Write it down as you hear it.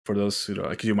For those who don't,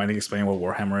 could you mind explaining what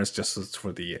Warhammer is, just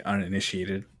for the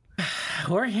uninitiated?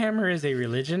 Warhammer is a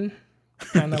religion,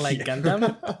 kind of like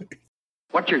Gundam.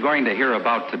 What you're going to hear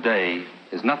about today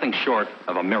is nothing short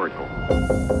of a miracle.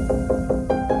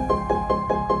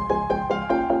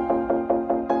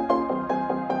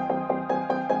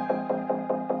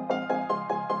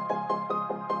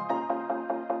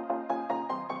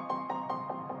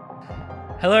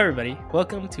 Hello, everybody.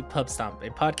 Welcome to Pub Stomp,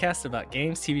 a podcast about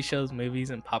games, TV shows,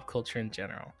 movies, and pop culture in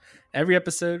general. Every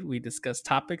episode, we discuss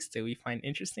topics that we find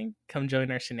interesting. Come join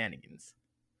our shenanigans.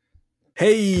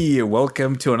 Hey,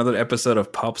 welcome to another episode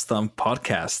of Pop Stomp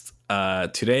Podcast.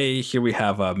 Today, here we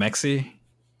have Mexi.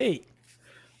 Hey.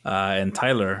 And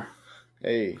Tyler.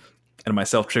 Hey. And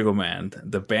myself, Trigoman.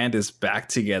 The band is back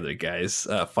together, guys.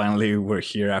 Finally, we're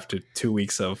here after 2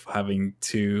 weeks of having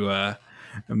two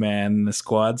man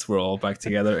squads. We're all back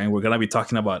together, and we're going to be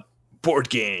talking about board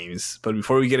games. But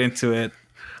before we get into it,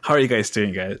 how are you guys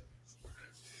doing, guys?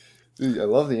 Dude, I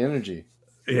love the energy.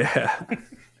 Yeah.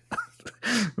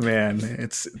 Man,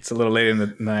 it's a little late in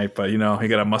the night, but you got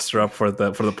to muster up for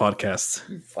the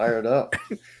podcast. Fired up.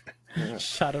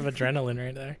 Shot of adrenaline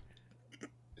right there.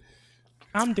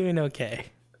 I'm doing okay.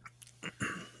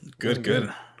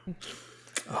 Good.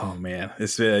 Oh man,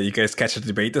 you guys catch a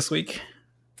debate this week?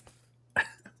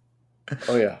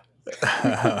 Oh yeah.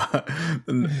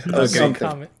 Okay.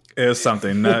 It was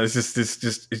something. No, it's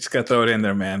just gotta throw it in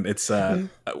there, man. It's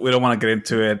we don't want to get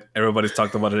into it. Everybody's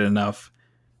talked about it enough.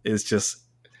 It's just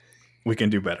we can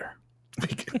do better.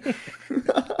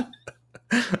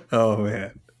 Oh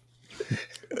man.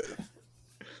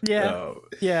 Yeah,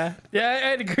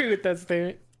 I'd agree with that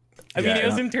statement. I mean, it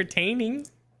was entertaining.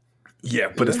 Yeah,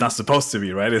 but it's not supposed to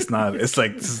be, right? It's not. It's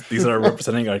like these are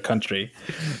representing our country.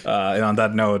 And on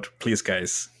that note, please,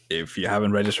 guys, if you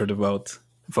haven't registered to vote,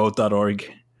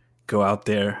 vote.org. Go out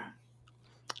there.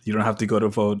 You don't have to go to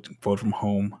vote from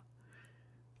home.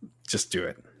 Just do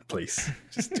it, please.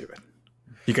 Just do it.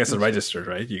 You guys are registered,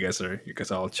 right? You guys are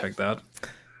all checked out.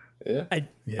 Yeah.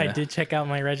 I did check out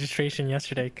my registration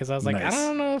yesterday because I was like, nice. I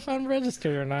don't know if I'm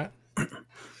registered or not.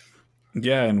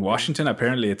 Yeah, in Washington,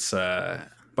 apparently it's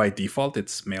by default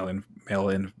it's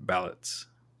mail-in ballots,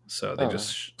 so they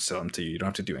just sell them to you. You don't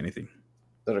have to do anything.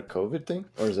 Is that a COVID thing,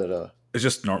 or is that a? It's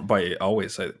just by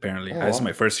always apparently. This is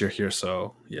my first year here,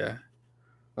 so yeah.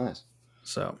 Nice.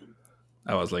 So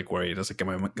I was like worried. I was like,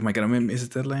 am I gonna miss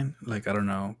the deadline? Like I don't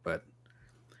know, but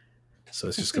so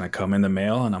it's just gonna come in the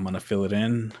mail, and I'm gonna fill it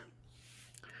in.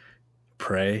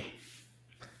 Pray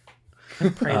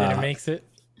that it makes it.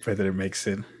 Pray that it makes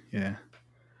it. Yeah.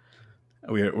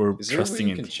 We're is trusting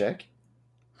you can check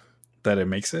that it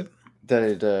makes it. That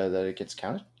it gets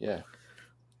counted. Yeah.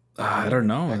 I don't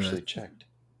know. Actually checked.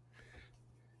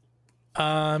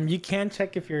 You can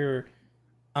check if you're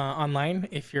online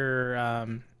if your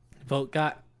vote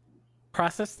got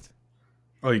processed.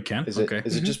 Oh, you can. Is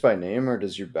it just by name, or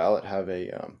does your ballot have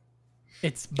a?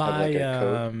 It's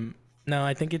by no,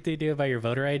 I think they do it by your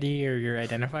voter ID or your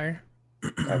identifier.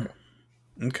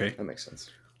 Okay, that makes sense.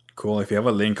 Cool. If you have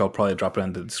a link, I'll probably drop it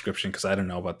in the description because I don't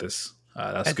know about this.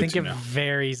 That's I good think to it know.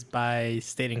 varies by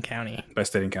state and county. By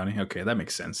state and county, okay, that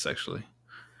makes sense actually.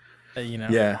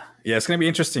 Yeah, it's gonna be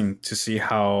interesting to see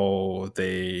how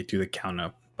they do the count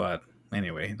up. But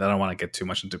anyway, I don't want to get too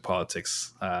much into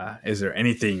politics. Is there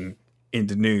anything in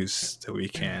the news that we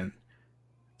can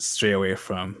stray away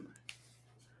from?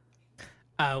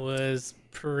 I was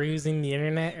perusing the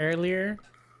internet earlier,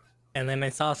 and then I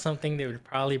saw something that would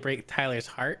probably break Tyler's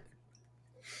heart.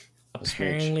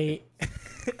 Apparently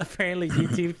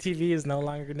YouTube TV is no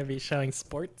longer going to be showing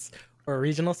sports, or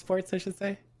regional sports, I should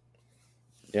say.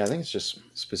 Yeah, I think it's just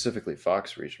specifically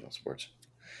Fox regional sports,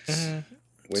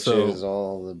 which So- is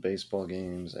all the baseball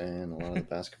games and a lot of the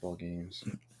basketball games.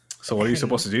 So what are you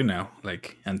supposed to do now?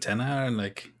 Like antenna and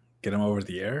like get them over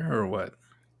the air or what?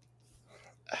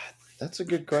 That's a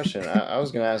good question. I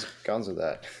was going to ask Gonzo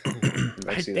that. You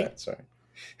might see that. Sorry.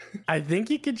 I think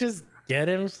you could just get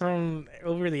him from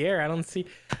over the air.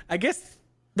 I guess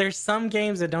there's some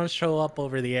games that don't show up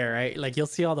over the air, right? Like you'll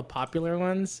see all the popular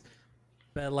ones,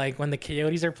 but like when the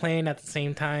Coyotes are playing at the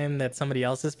same time that somebody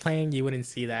else is playing, you wouldn't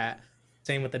see that.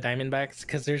 Same with the Diamondbacks,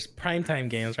 because there's primetime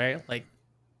games, right? Like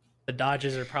the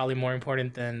Dodgers are probably more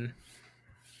important than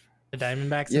the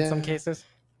Diamondbacks in some cases.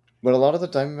 But a lot of the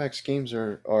Diamondbacks games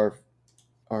are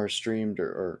streamed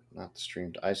or not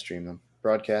streamed. I stream them,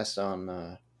 broadcast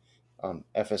on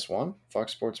FS1,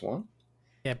 Fox Sports 1.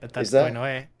 Yeah, but that's going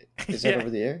away. Is that over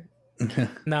the air?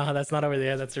 No, that's not over the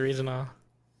air. That's original.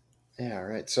 Yeah,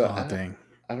 right. So Dang.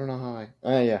 I don't know how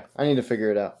I need to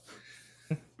figure it out.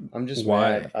 I'm just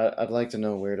Why? mad. I'd like to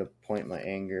know where to point my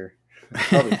anger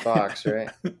Probably Fox, right?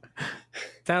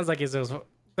 Sounds like it was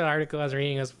the article I was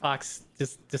reading was Fox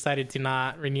just decided to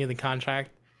not renew the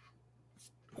contract.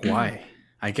 Why?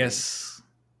 I guess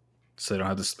so they don't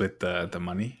have to split the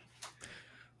money.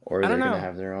 Or I they're don't gonna know.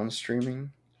 have their own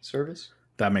streaming service.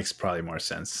 That makes probably more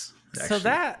sense. So actually.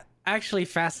 that actually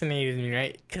fascinated me,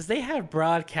 right? Because they have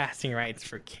broadcasting rights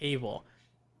for cable.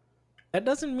 That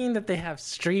doesn't mean that they have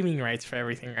streaming rights for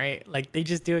everything, right? Like they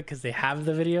just do it because they have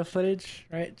the video footage,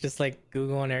 right? Just like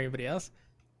Google and everybody else.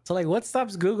 So like, what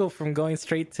stops Google from going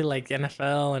straight to like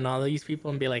NFL and all these people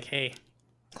and be like, hey,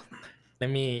 let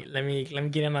me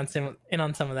get in on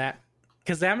some of that,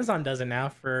 because Amazon does it now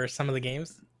for some of the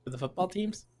games for the football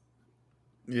teams.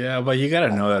 Yeah, but you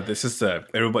gotta know that this is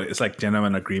everybody. It's like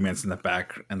gentlemen agreements in the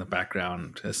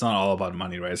background. It's not all about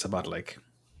money, right? It's about like,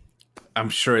 I'm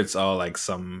sure it's all like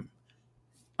some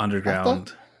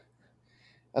underground.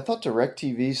 I thought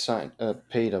DirecTV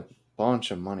paid a bunch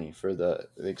of money for the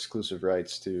exclusive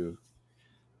rights to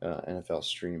NFL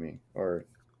streaming, or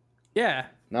Yeah,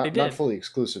 they not did. fully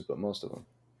exclusive, but most of them.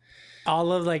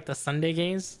 All of like the Sunday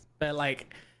games, but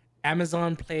like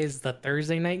Amazon plays the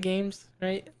Thursday night games,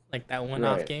 right? Like that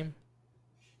one-off Right. game.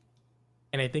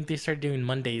 And I think they start doing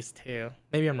Mondays too.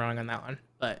 Maybe I'm wrong on that one,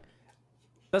 but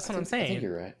that's what I'm I saying. think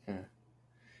you're right. Yeah.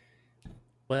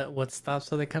 What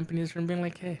stops other companies from being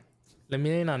like, hey, let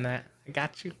me in on that. I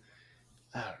got you.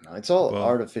 I don't know. It's all Well-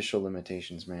 artificial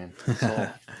limitations, man.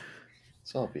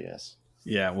 It's all BS.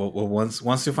 Yeah, well,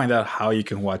 once you find out how you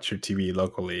can watch your TV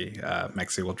locally,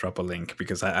 Mexi will drop a link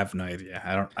because I have no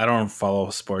idea. I don't follow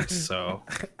sports, so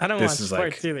I don't This watch is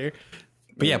sports like- either.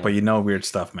 but you know weird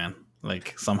stuff, man.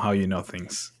 Like somehow you know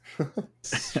things.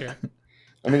 Sure.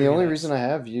 I mean, the only reason I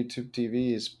have YouTube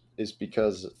TV is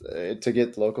because to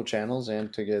get local channels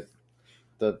and to get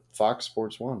the Fox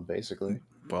Sports 1, basically.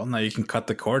 Well, now you can cut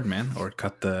the cord, man, or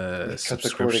cut the Cut the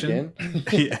cord subscription. again.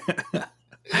 Yeah.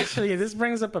 Actually, this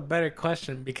brings up a better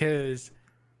question, because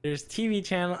there's TV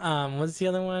channel. What's the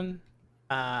other one?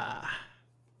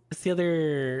 What's the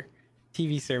other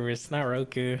TV service? Not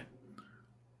Roku.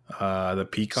 The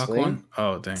Peacock Sling? one.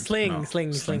 Oh, dang. Sling, No. Sling,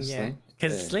 yeah. Sling?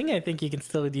 Because Yeah. Sling, I think you can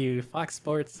still do Fox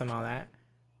Sports and all that.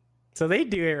 So they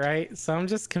do it right. So I'm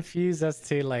just confused as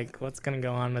to like what's gonna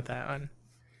go on with that one.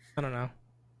 I don't know.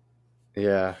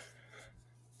 Yeah.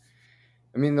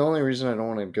 I mean, the only reason I don't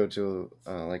want to go to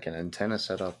like an antenna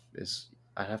setup is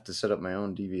I'd have to set up my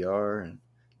own DVR, and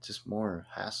it's just more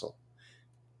hassle.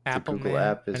 Apple, the Google man,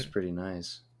 app is and pretty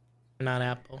nice. not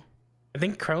Apple. I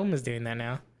think Chrome is doing that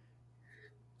now.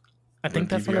 I think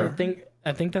With that's one of the DVR? thing.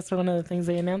 I think that's one of the things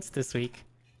they announced this week.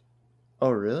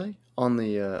 Oh, really? On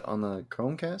the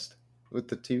Chromecast with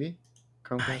the TV,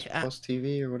 Chromecast I- Plus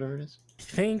TV or whatever it is. I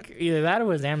think either that or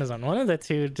was Amazon. One of the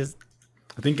two. Just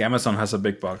I think Amazon has a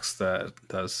big box that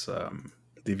does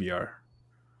DVR.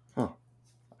 well,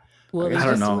 I there's guess I don't just-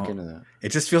 have to know. look into that.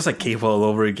 It just feels like cable all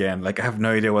over again. Like I have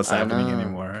no idea what's I happening know.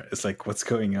 anymore. It's like, what's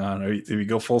going on? Did we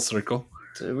go full circle?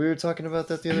 We were talking about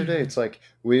that the other day. It's like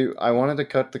I wanted to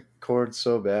cut the cord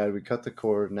so bad. We cut the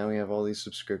cord. Now we have all these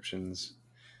subscriptions.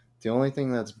 The only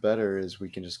thing that's better is we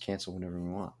can just cancel whenever we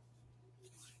want.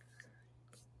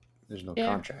 There's no Yeah.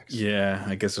 contracts. Yeah,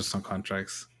 I guess there's some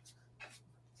contracts.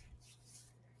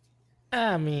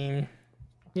 I mean,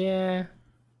 yeah,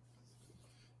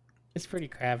 it's pretty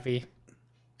crappy.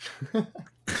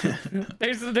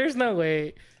 There's no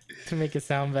way to make it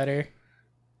sound better.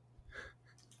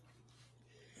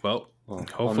 Well, Well, on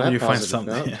hopefully that you find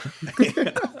positive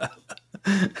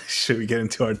something. Should we get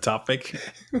into our topic?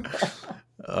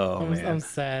 Oh man. I'm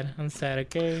sad. I'm sad.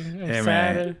 Okay, I'm Hey,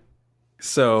 sad. man.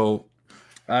 So,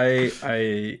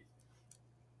 I've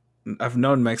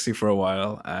known Mexi for a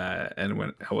while, and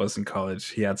when I was in college,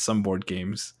 he had some board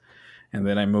games, and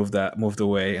then I moved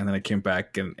away, and then I came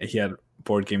back, and he had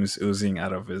board games oozing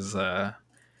out of his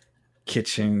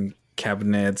kitchen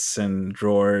cabinets and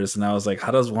drawers, and I was like,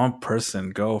 how does one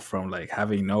person go from like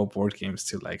having no board games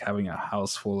to like having a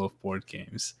house full of board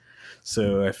games?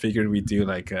 So I figured we'd do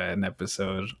like an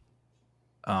episode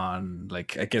on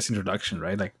like, I guess, introduction,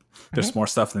 right? Like there's more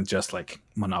stuff than just like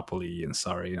Monopoly and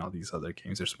Sorry and all these other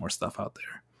games. There's more stuff out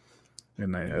there.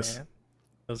 And I guess, Yeah,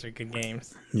 those are good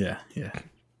games. yeah.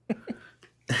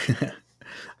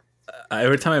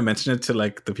 Every time I mention it to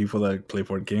like the people that play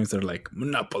board games, they're like,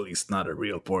 Monopoly's not a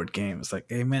real board game. It's like,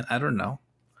 hey man, I don't know.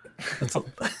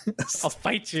 I'll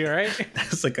fight you, right?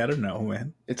 It's like, I don't know,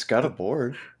 man. It's got a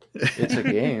board. It's a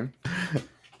game.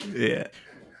 Yeah.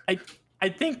 I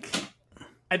think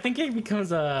it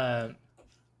becomes a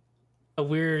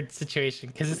weird situation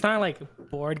because it's not like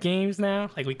board games now.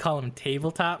 Like we call them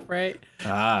tabletop, right?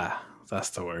 Ah, that's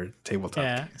the word. Tabletop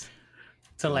Yeah. games.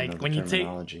 So I know like the when you take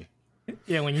terminology.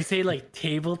 Yeah, when you say like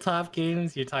tabletop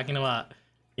games, you're talking about,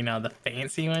 the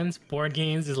fancy ones. Board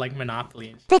games is like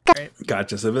Monopoly, and shit, right?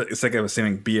 Gotcha. So it's like I was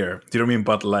saying beer. You don't mean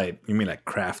Bud Light. You mean like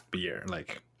craft beer,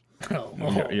 like Oh,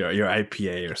 your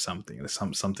IPA or something.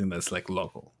 Something that's like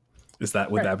local. Would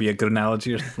that be a good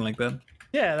analogy or something like that?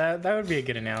 yeah, that would be a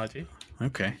good analogy.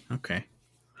 Okay.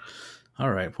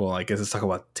 All right. Well, I guess let's talk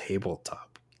about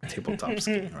tabletop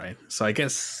skiing, right? So I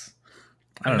guess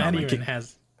I don't know. That man, even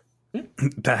has,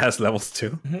 that has levels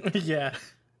too. yeah.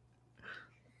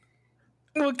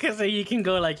 Well, because you can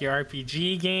go like your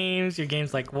RPG games, your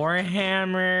games like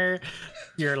Warhammer,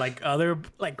 your like other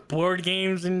like board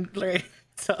games and like.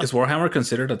 So, Is Warhammer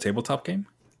considered a tabletop game?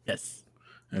 yes.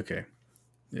 Okay.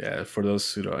 Yeah. For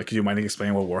those who don't, could you mind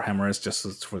explaining what Warhammer is,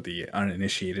 just for the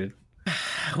uninitiated?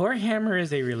 Warhammer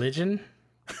is a religion,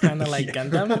 kind of like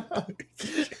Gundam.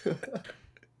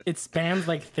 It spans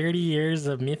like 30 years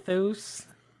of mythos.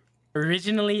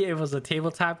 Originally, it was a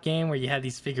tabletop game where you had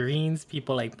these figurines.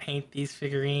 People like paint these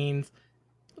figurines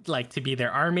like to be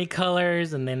their army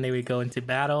colors, and then they would go into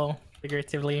battle,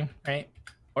 figuratively, right?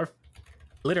 Or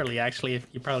literally, actually,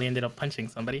 you probably ended up punching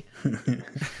somebody.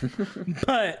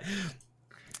 But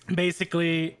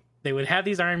basically, they would have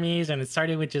these armies, and it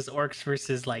started with just orcs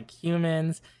versus like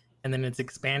humans, and then it's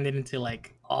expanded into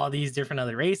like all these different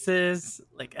other races,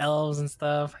 like elves and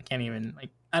stuff. I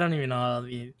don't even know all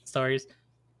the stories.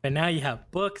 But now you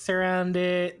have books around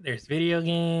it. There's video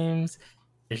games.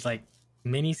 There's like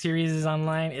mini series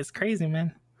online. It's crazy,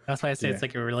 man. That's why I say it's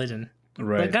like a religion.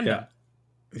 Right. Like Gundam.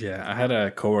 Yeah. I had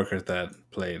a coworker that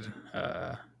played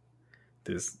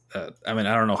this. I mean,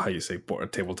 I don't know how you say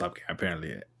tabletop game.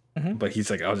 Apparently, but he's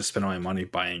like, I'll just spend all my money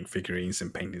buying figurines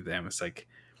and painting them. It's like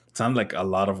it sounds like a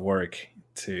lot of work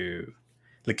to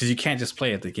because you can't just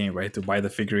play at the game, right? To buy the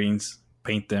figurines,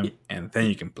 paint them, and then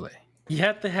you can play. You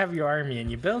have to have your army,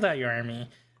 and you build out your army.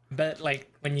 But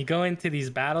like when you go into these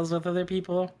battles with other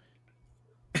people,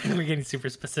 we're getting super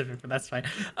specific, but that's fine.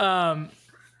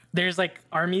 There's like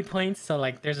army points, so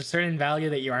like there's a certain value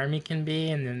that your army can be,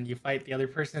 and then you fight the other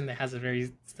person that has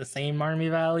the same army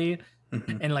value.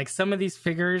 And like some of these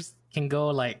figures can go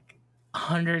like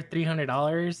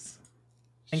 $100-$300.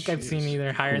 I think I've seen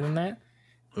either higher than that.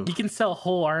 You can sell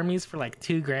whole armies for like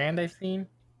 $2,000. I've seen.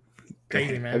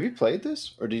 Crazy, man. Have you played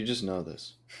this, or do you just know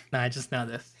this? No, I just know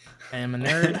this. I am a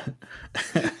nerd.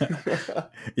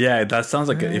 Yeah, that sounds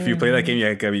like if you play that game,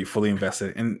 you gotta be fully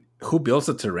invested. And who builds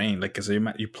the terrain? Like, cause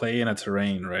you play in a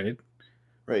terrain, right?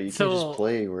 Right, you can't just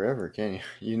play wherever, can you?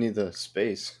 You need the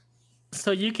space.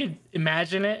 So you could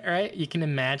imagine it, right? You can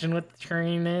imagine what the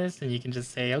terrain is, and you can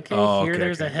just say, okay,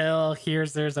 there's a hill,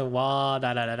 there's a wall,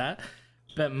 da.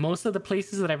 But most of the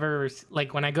places that I've ever,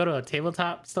 like when I go to a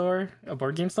tabletop store, a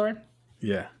board game store,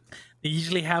 yeah, they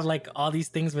usually have like all these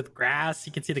things with grass.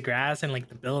 You can see the grass and like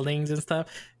the buildings and stuff.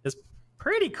 It's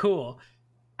pretty cool.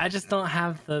 I just don't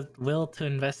have the will to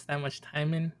invest that much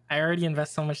time in. I already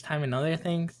invest so much time in other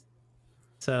things.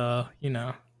 So,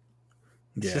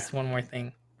 it's just one more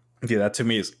thing. Yeah, that to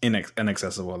me is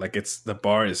inaccessible. Like the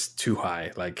bar is too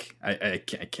high. Like I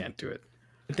can't do it.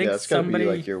 I think that's gotta be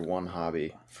like your one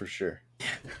hobby for sure.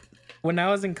 When I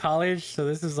was in college, so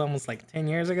this is almost like 10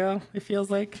 years ago, it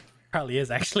feels like. Probably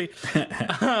is actually.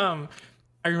 I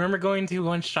remember going to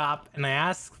one shop and I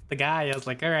asked the guy, I was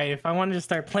like, all right, if I wanted to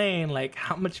start playing, like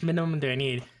how much minimum do I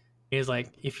need? He was like,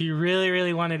 if you really,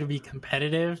 really wanted to be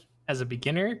competitive as a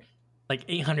beginner, like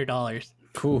 $800.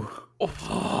 Cool.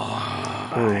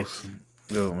 Oh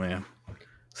man.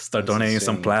 Start donating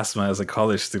some plasma as a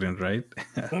college student, right?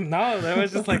 No, that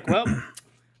was just like, well,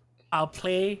 I'll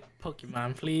play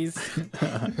Pokemon, please.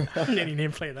 And then he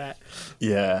didn't play that.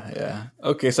 Yeah.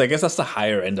 Okay, so I guess that's the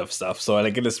higher end of stuff. So I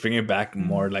like let's bring it back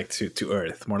more like to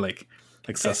Earth, more like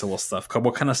accessible stuff.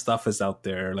 What kind of stuff is out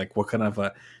there? Like what kind of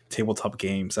tabletop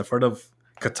games? I've heard of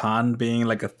Catan being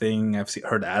like a thing.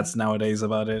 Heard ads nowadays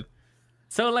about it.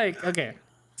 So like, okay.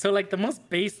 So like the most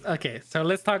base. Okay, so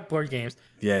let's talk board games.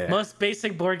 Yeah. Most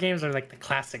basic board games are like the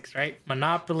classics, right?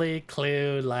 Monopoly,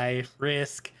 Clue, Life,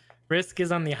 Risk. Risk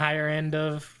is on the higher end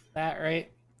of that,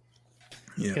 right?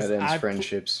 Yeah. That ends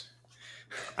friendships.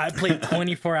 I played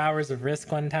 24 hours of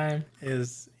Risk one time. It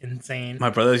was insane. My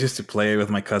brothers used to play with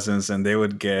my cousins, and they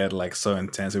would get like so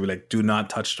intense. They'd be like, "Do not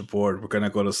touch the board. We're gonna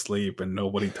go to sleep," and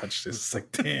nobody touched this. It's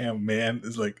like, damn, man.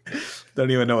 It's like,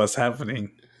 don't even know what's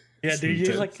happening. Yeah, dude,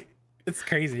 you're like, it's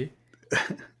crazy.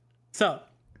 So,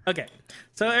 okay.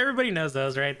 So everybody knows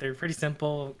those, right? They're pretty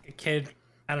simple. A kid,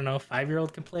 I don't know,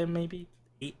 5-year-old can play them maybe.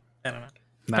 8, I don't know.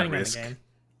 Not Risk. On the game.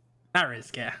 Not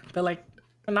Risk, yeah. But like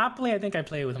Monopoly, I think I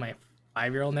play with my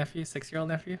 5-year-old nephew, 6-year-old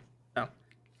nephew. So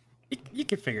you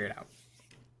can figure it out.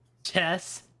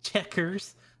 Chess,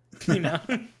 checkers, you know.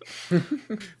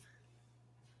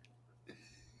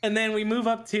 And then we move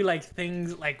up to like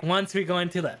things like once we go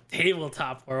into the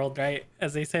tabletop world, right?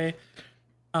 As they say,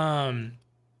 there's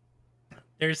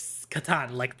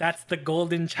Catan. Like that's the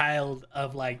golden child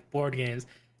of like board games.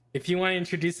 If you want to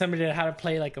introduce somebody to how to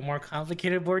play like a more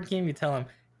complicated board game, you tell them,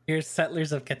 "Here's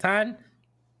Settlers of Catan.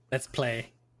 Let's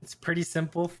play." It's pretty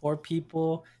simple. 4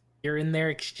 people. You're in there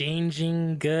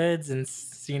exchanging goods and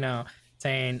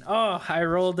saying, "Oh, I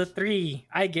rolled a 3.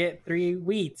 I get 3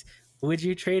 wheat. Would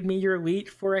you trade me your wheat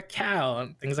for a cow?"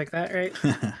 And things like that, right?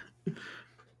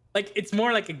 Like it's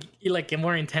more like a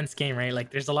more intense game, right?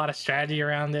 Like there's a lot of strategy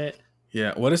around it.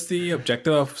 Yeah. What is the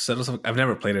objective of Settlers of? I've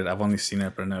never played it. I've only seen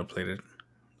it, but I've never played it.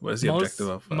 What is the objective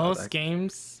of most that?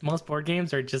 games? Most board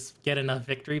games are just get enough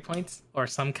victory points or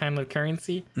some kind of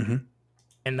currency,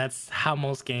 and that's how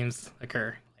most games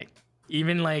occur. Like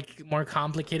even like more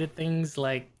complicated things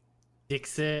like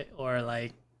Dixit or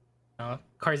like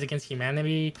Cards Against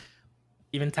Humanity,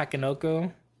 even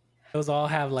Takenoko. Those all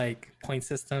have like point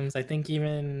systems. I think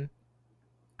even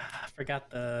I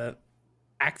forgot the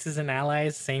Axes and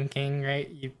Allies, same thing, right?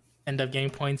 You end up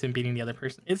getting points and beating the other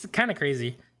person. It's kind of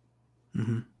crazy.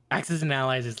 Axes and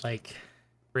Allies is like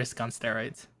Risk on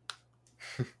steroids.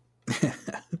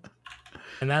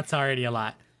 And that's already a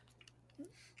lot.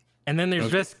 And then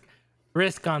there's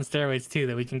risk on steroids too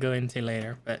that we can go into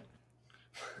later, but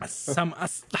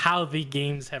how the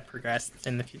games have progressed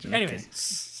in the future.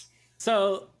 Anyways,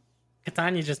 so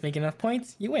Catan, you just make enough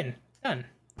points, you win. Done.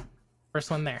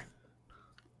 First one there.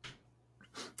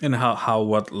 And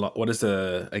what is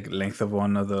the like length of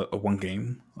one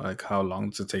game? Like how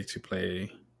long does it take to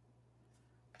play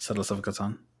Settlers of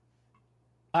Catan?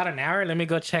 About an hour. Let me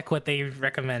go check what they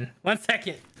recommend. 1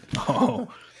 second.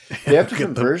 Oh, They have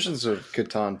different versions of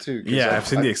Catan too. Yeah, I've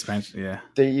seen the expansion. Yeah,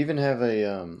 they even have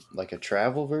a like a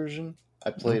travel version.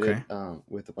 I played it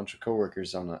with a bunch of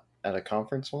coworkers at a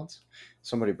conference once.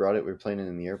 Somebody brought it. We were playing it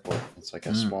in the airport. It's like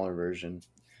a smaller version.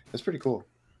 It's pretty cool.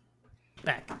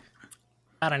 Back.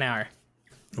 About an hour.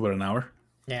 What, an hour?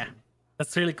 Yeah,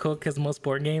 that's really cool because most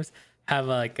board games have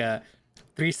like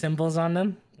 3 symbols on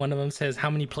them. One of them says how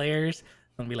many players.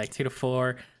 It'll be like 2 to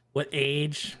 4. What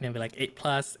age? It'll be like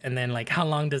 8+. And then like how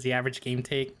long does the average game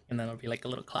take? And then it'll be like a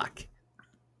little clock.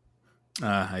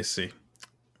 I see.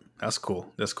 That's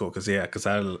cool. That's cool. Because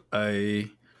I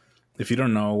if you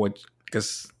don't know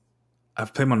because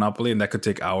I've played Monopoly and that could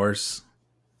take hours.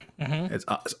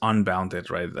 It's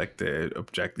unbounded, right? Like the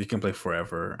object, you can play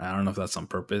forever. I don't know if that's on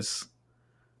purpose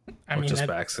or just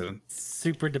by accident.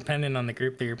 Super dependent on the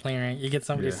group that you're playing, right? You get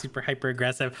somebody who's super hyper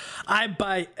aggressive. I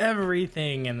buy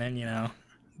everything, and then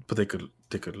But they could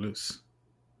lose.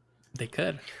 They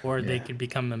could, or they could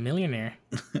become a millionaire.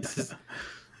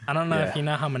 I don't know if you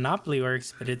know how Monopoly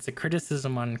works, but it's a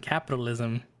criticism on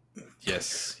capitalism.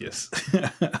 Yes.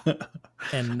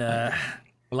 And a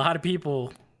lot of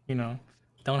people,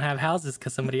 don't have houses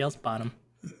because somebody else bought them.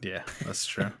 Yeah, that's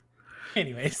true.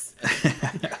 Anyways.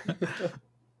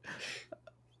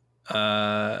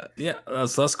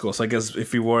 That's cool. So I guess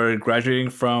if you were graduating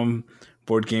from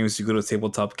board games, you go to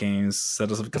tabletop games.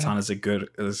 Settlers of Catan is a good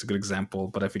example.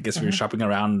 But if you're shopping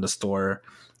around in the store,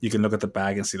 you can look at the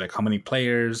bag and see like how many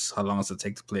players, how long does it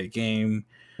take to play a game,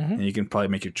 and you can probably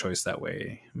make your choice that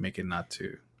way. Make it not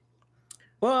too.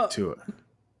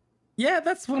 Yeah,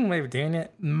 that's one way of doing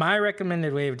it. My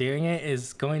recommended way of doing it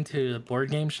is going to a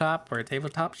board game shop or a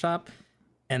tabletop shop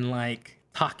and like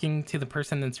talking to the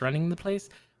person that's running the place.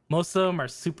 Most of them are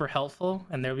super helpful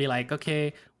and they'll be like,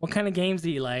 "Okay, what kind of games do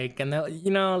you like?" And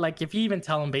they'll, like if you even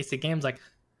tell them basic games like,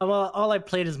 "Oh, well, all I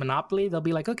played is Monopoly," they'll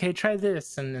be like, "Okay, try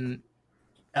this." And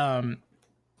then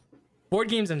board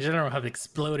games in general have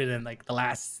exploded in like the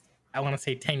last, I want to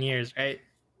say 10 years, right?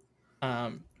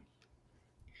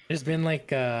 There's been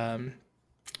like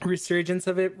resurgence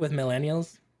of it with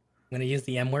millennials. I'm gonna use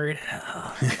the M word.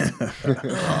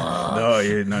 No,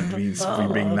 you're not being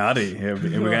naughty.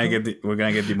 We're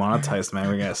gonna get demonetized, man.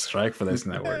 We're gonna strike for this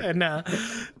network. No,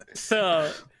 so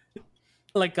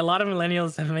like a lot of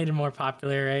millennials have made it more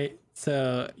popular, right?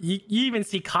 So you even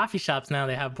see coffee shops now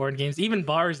that have board games. Even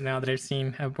bars now that I've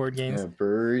seen have board games. Yeah,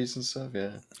 breweries and stuff.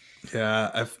 Yeah. Yeah,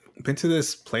 I've been to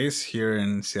this place here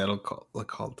in Seattle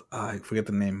called I forget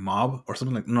the name, Mob or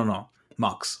something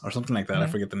Mox or something like that. I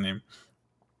forget the name,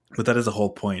 but that is the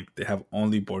whole point. They have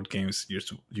only board games. You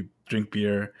drink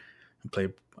beer and play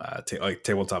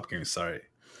tabletop games. Sorry,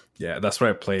 yeah, that's where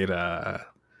I played.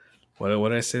 What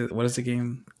did I say? What is the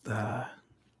game?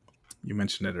 You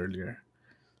mentioned it earlier.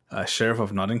 Sheriff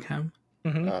of Nottingham.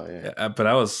 Oh yeah. But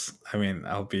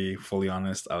I'll be fully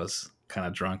honest. I was kind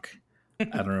of drunk.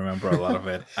 I don't remember a lot of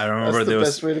it. I remember That's the there was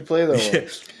best way to play though. yeah,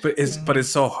 but it's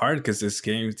so hard because these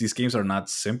games are not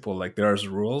simple. Like there's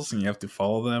rules and you have to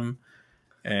follow them,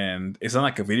 and it's not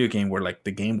like a video game where like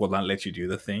the game will not let you do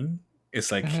the thing.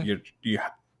 It's like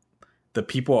the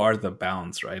people are the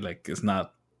bounds, right? Like it's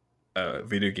not a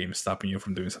video game stopping you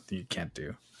from doing something you can't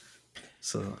do.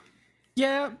 So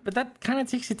Yeah, but that kind of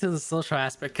takes you to the social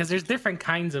aspect because there's different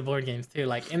kinds of board games too.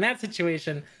 Like in that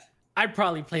situation, I'd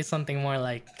probably play something more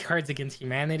like Cards Against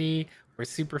Humanity or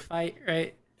Super Fight,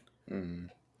 right?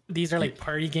 These are like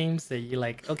party games that you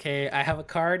like, okay, I have a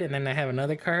card and then I have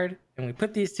another card and we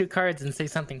put these two cards and say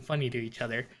something funny to each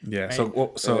other. yeah. Right?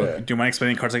 So do you mind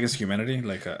explaining Cards Against Humanity?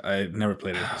 Like I never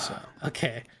played it. So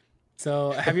Okay.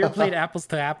 So have you ever played Apples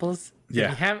to Apples? Yeah. If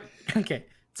you haven't, okay.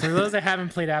 So for those that haven't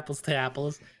played Apples to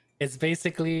Apples, it's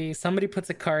basically somebody puts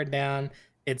a card down.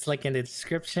 It's like in the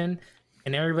description,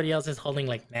 and everybody else is holding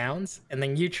like nouns, and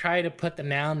then you try to put the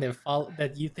noun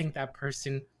that you think that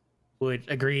person would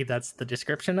agree that's the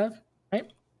description of,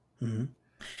 right?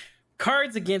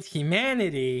 Cards Against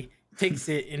Humanity takes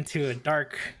it into a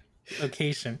dark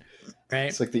location, right?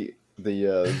 It's like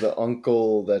the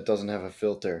uncle that doesn't have a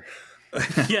filter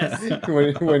Yes.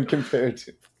 when compared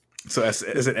to. So is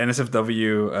it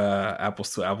NSFW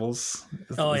Apples to Apples?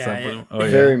 Oh, Is yeah, that yeah. what- oh,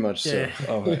 yeah. Very much so. Yeah.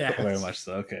 Oh, Yeah. very much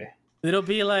so. Okay. It'll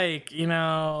be like,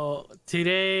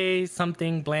 today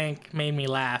something blank made me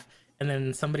laugh. And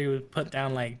then somebody would put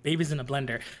down like babies in a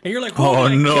blender. And you're like, Oh,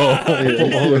 my no! God.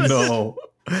 Oh no!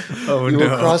 Oh You no!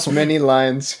 will cross many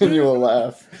lines and you will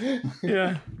laugh.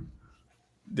 Yeah.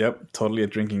 Yep, totally a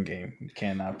drinking game. You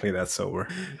cannot play that sober.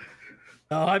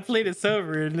 Oh, I played it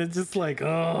sober and it's just like,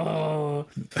 oh.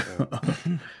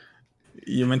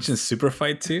 You mentioned Super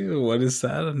Fight too. What is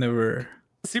that? I never.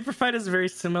 Super Fight is a very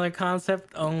similar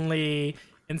concept, only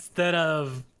instead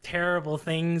of terrible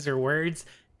things or words,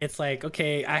 it's like,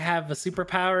 okay, I have a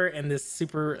superpower and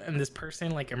this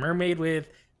person, like a mermaid with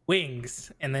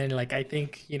wings. And then like I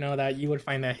think, that you would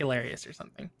find that hilarious or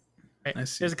something. Right? I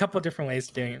see. There's a couple of different ways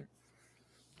of doing it.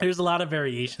 There's a lot of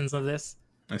variations of this,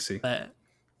 I see. but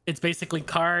it's basically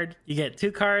card. You get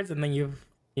two cards and then you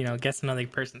guess another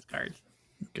person's card.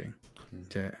 Okay.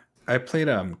 Yeah, I played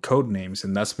Code Names,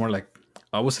 and that's more like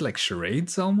was it like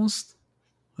charades almost?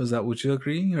 Was that? Would you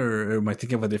agree, or am I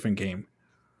thinking of a different game?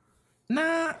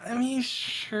 Nah, I mean,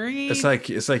 charades. It's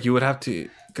like you would have to,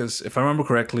 because if I remember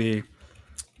correctly,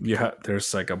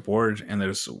 there's like a board and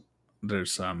there's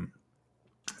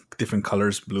different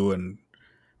colors, blue and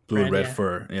red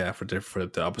yeah. for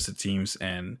the opposite teams,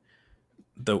 and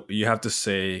you have to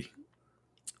say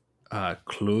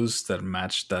clues that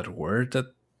match that word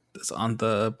that's on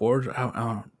the board.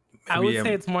 I would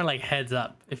say it's more like Heads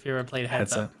Up if you ever played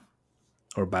Heads Up.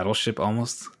 Or Battleship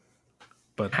almost,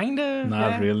 but Kind of.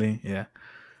 not yeah. really. Yeah.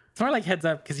 It's more like Heads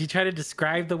Up because you try to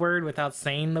describe the word without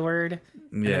saying the word.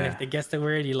 And then Yeah. if they guess the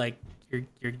word,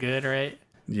 you're good, right?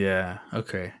 Yeah.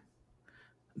 Okay.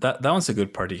 That one's a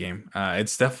good party game.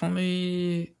 It's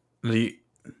definitely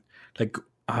like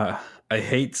I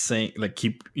hate saying like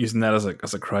keep using that as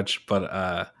a crutch,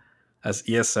 but as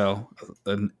ESL,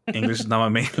 English is not my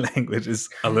main language. It's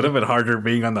a little bit harder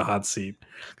being on the hot seat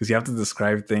because you have to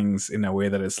describe things in a way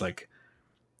that it's like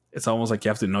it's almost like you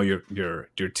have to know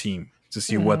your team to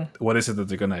see what is it that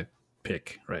they're gonna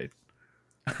pick, right?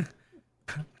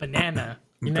 Banana.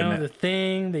 The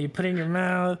thing that you put in your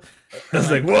mouth. It's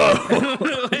like whoa,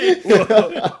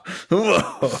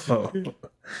 whoa,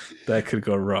 that could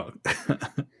go wrong.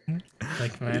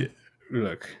 Like, man.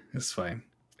 Look, it's fine.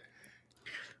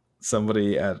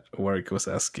 Somebody at work was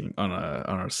asking on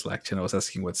our Slack channel was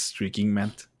asking what streaking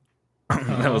meant.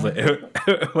 And I was like,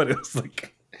 what it was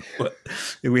like. What?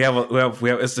 We have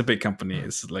it's a big company.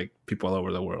 It's like people all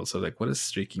over the world. So like, what does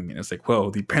streaking mean? It's like, whoa,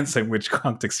 depends on which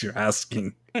context you're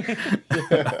asking.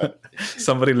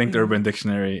 Somebody linked Urban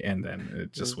Dictionary, and then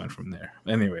it just went from there.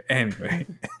 Anyway, I'm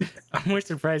more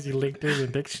surprised you linked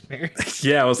Urban Dictionary.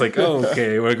 yeah, I was like, oh,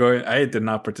 okay, we're going. I did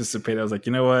not participate. I was like,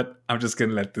 you know what? I'm just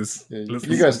gonna let this. Yeah,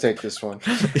 you guys take this one.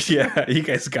 Yeah, you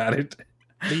guys got it.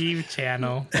 Leave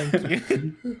channel. Thank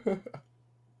you.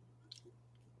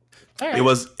 All right.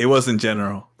 It was in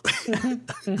general.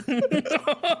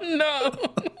 Oh, no.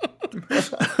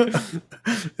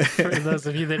 For those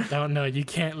of you that don't know, you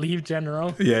can't leave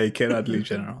general. Yeah, you cannot leave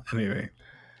general.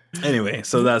 Anyway,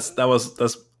 so that's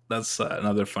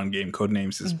another fun game.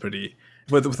 Codenames is pretty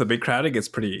with a big crowd. It gets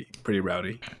pretty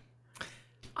rowdy.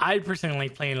 I personally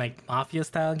like playing like mafia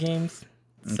style games.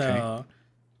 So,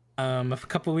 a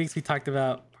couple of weeks we talked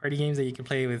about party games that you can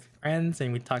play with friends,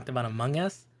 and we talked about Among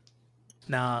Us.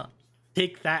 Now,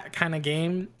 take that kind of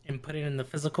game and put it in the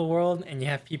physical world, and you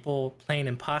have people playing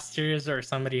imposters or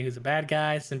somebody who's a bad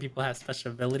guy. Some people have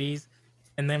special abilities,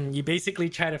 and then you basically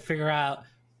try to figure out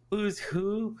who's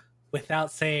who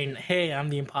without saying, "Hey, I'm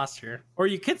the imposter." Or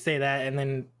you could say that, and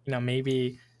then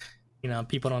maybe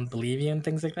people don't believe you and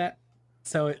things like that.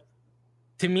 So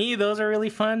to me, those are really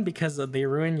fun because they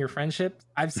ruin your friendship.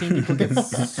 I've seen people get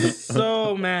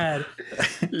so mad.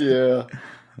 Yeah.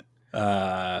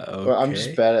 Okay. Well, I'm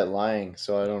just bad at lying,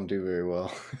 so I don't do very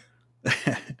well.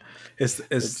 It's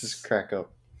just crack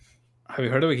up. Have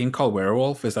you heard of a game called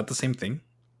Werewolf? Is that the same thing?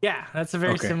 Yeah, that's a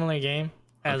very Okay. similar game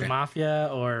as Okay. Mafia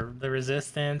or The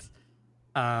Resistance.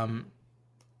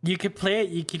 You could play it.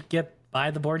 You could buy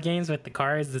the board games with the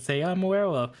cards that say, I'm a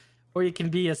werewolf. Or you can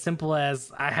be as simple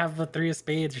as, I have a 3 of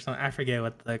spades or something. I forget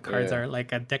what the cards are.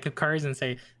 Like a deck of cards and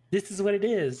say, this is what it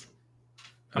is.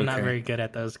 I'm not Okay. very good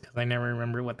at those because I never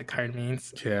remember what the card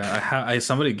means. Yeah, I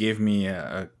somebody gave me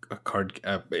a card.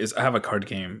 I have a card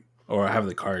game, or I have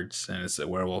the cards, and it's a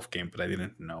werewolf game, but I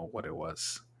didn't know what it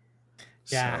was.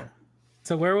 Yeah.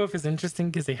 So werewolf is interesting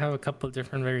because they have a couple of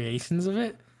different variations of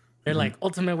it. They're like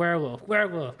ultimate werewolf,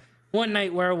 one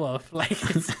night werewolf. Like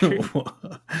it's crazy.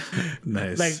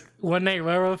 Nice. Like one night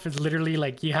werewolf is literally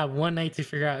like you have one night to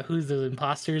figure out who's the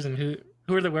imposters and who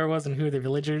are the werewolves and who are the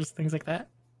villagers, things like that.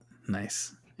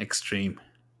 Nice. Extreme.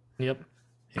 Yep.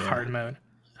 Yeah. Hard mode.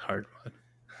 Hard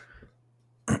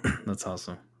mode. That's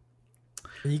awesome.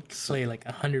 You can play like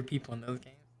 100 people in those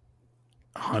games.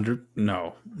 100?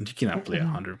 No, you cannot play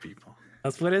 100 people.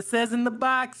 That's what it says in the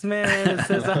box, man. It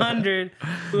says 100.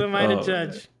 Who am I to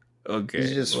judge? Okay.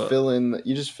 You just fill in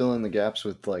the gaps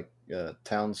with like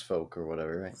townsfolk or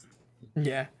whatever, right?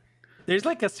 Yeah. There's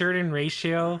like a certain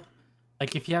ratio.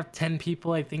 Like if you have 10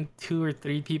 people, I think 2 or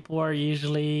 3 people are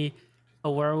usually a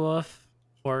werewolf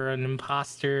or an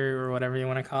imposter or whatever you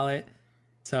want to call it.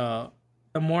 So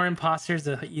the more imposters,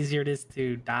 the easier it is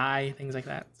to die, things like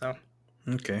that. So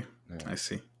Okay. I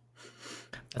see.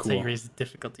 that's how you raise the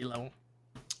difficulty level.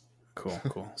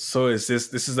 Cool. So is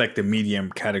this is like the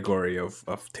medium category of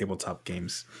tabletop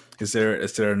games? Is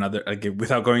there another, like,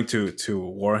 without going to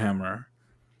Warhammer?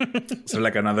 Is there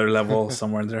like another level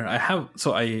somewhere there?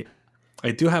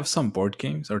 I do have some board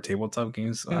games or tabletop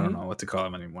games. I don't know what to call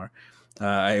them anymore.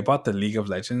 I bought the League of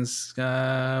Legends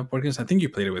board games. I think you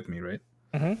played it with me, right?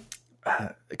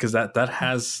 Because that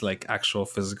has like actual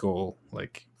physical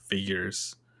like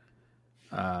figures.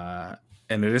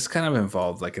 And it is kind of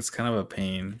involved. Like it's kind of a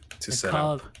pain to set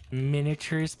Called up.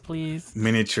 miniatures, please.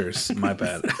 Miniatures. My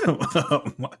bad.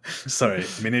 Sorry,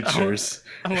 miniatures.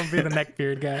 I'm gonna be the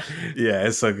neckbeard guy. Yeah,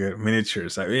 it's so good.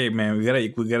 Miniatures. Like, hey man, we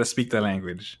gotta speak that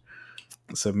language.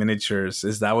 So miniatures,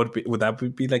 would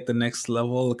that be like the next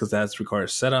level? Because that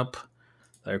requires setup.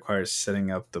 That requires setting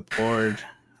up the board.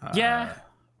 Yeah.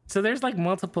 So there's like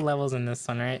multiple levels in this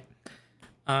one, right?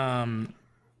 Kind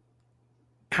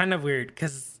of weird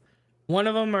because one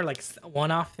of them are like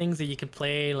one-off things that you could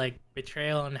play, like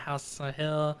Betrayal and House on a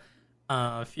Hill,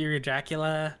 Fury of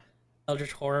Dracula,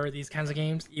 Eldritch Horror, these kinds of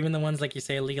games. Even the ones like you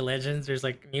say, League of Legends. There's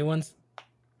like new ones.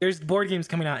 There's board games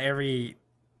coming out every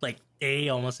like day,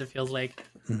 almost. It feels like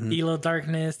Elo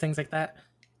Darkness, things like that.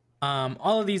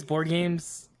 All of these board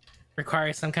games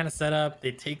require some kind of setup.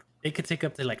 They could take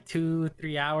up to like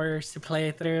 2-3 hours to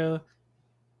play through,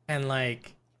 and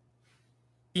like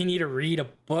you need to read a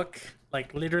book,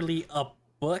 like literally a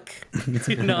book,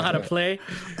 to know how to play.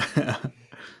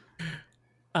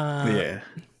 Yeah.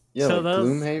 Yeah, So like those-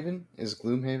 Gloomhaven? Is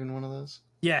Gloomhaven one of those?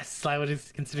 Yes, I would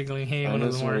consider Gloomhaven I one know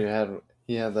of the somebody more.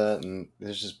 he had that, and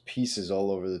there's just pieces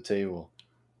all over the table.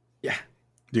 Yeah.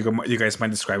 You guys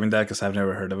mind describing that? Because I've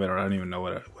never heard of it, or I don't even know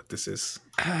what this is.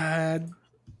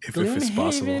 If it's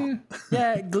possible. Gloomhaven,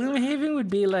 yeah, Gloomhaven would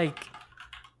be like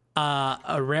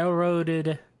a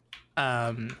railroaded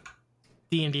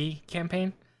D&D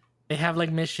campaign. They have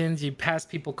like missions. You pass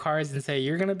people cards and say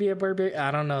you're gonna be a barbarian.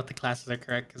 I don't know if the classes are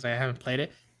correct because I haven't played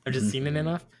it. I've just seen it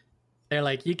enough. They're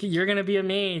like you're gonna be a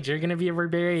mage. You're gonna be a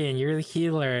barbarian. You're the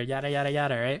healer. Yada yada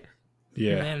yada. Right?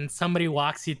 Yeah. And then somebody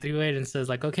walks you through it and says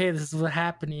like, okay, this is what's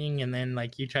happening. And then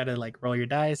like you try to like roll your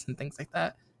dice and things like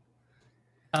that.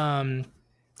 So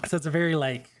it's a very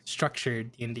like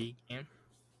structured D&D game.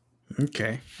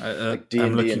 Okay. Like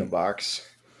I'm D&D in a box.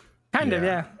 Kind of, Yeah.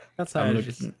 yeah. That's how I'm it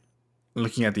is.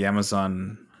 looking at the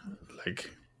Amazon,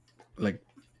 like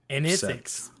And it's sets.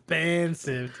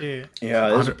 expensive too.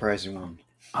 Yeah, it is a pricey one.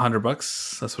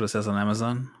 $100. That's what it says on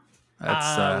Amazon.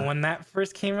 That's When that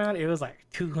first came out, it was like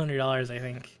 $200, I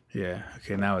think. yeah.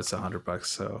 Okay, now it's $100.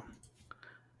 So,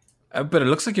 but it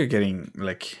looks like you're getting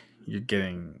You're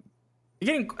getting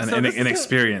an so this is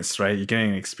experience, right? You're getting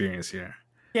an experience here.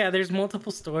 Yeah, there's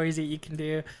multiple stories that you can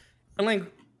do. And like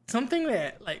something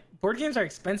that like board games are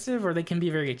expensive or they can be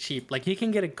very cheap. Like you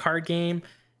can get a card game,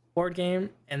 board game,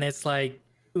 and it's like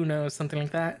Uno, something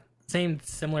like that. Same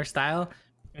similar style.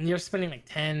 And you're spending like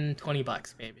 10,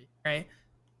 $20 maybe, right?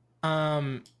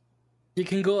 You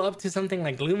can go up to something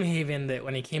like Gloomhaven that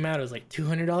when it came out it was like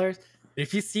 $200. But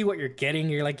if you see what you're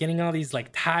like getting all these like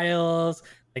tiles,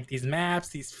 like these maps,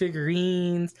 these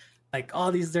figurines, like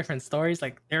all these different stories,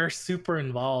 like they're super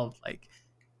involved. Like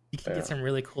you can get some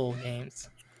really cool games.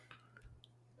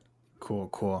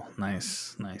 Cool.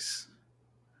 Nice.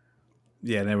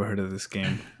 Yeah, I never heard of this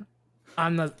game.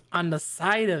 On the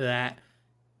side of that,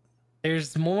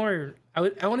 there's more. I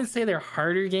wouldn't say they're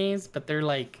harder games, but they're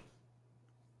like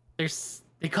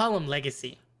they call them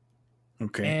legacy.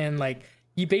 Okay. And like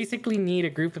you basically need a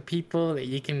group of people that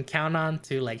you can count on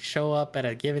to like show up at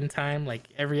a given time, like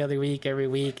every other week,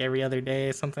 every other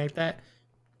day, something like that.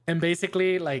 And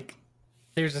basically like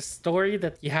there's a story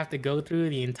that you have to go through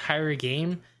the entire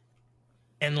game.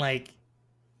 And like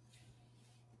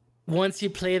once you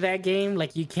play that game,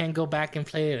 like you can't go back and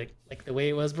play it like the way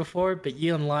it was before, but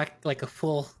you unlock like a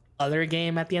full other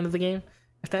game at the end of the game,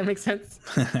 if that makes sense.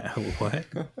 What?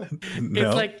 No.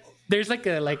 It's like there's like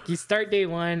you start day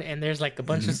one and there's like a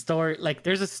bunch of story, like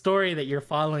there's a story that you're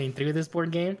following through this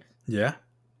board game. Yeah.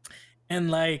 And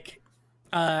like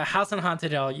House on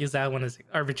Haunted, I'll use that one as,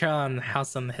 or Betrayal on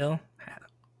House on the Hill.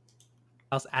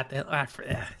 House at the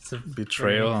Hill.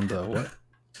 Betrayal on the what?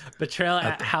 Betrayal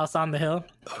at House on the Hill.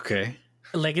 Okay.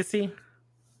 Legacy.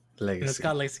 And it's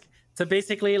called Legacy. So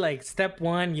basically, like step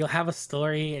one, you'll have a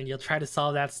story and you'll try to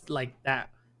solve that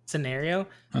scenario.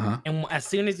 And as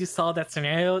soon as you solve that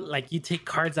scenario, like you take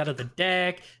cards out of the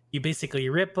deck, you basically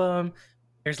rip them.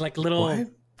 There's like little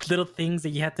things that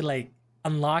you have to like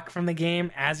unlock from the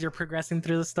game as you're progressing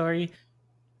through the story.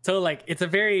 So like it's a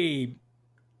very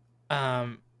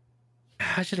how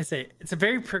should I say it? It's a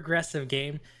very progressive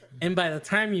game. And by the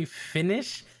time you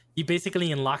finish, you basically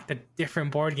unlocked a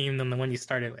different board game than the one you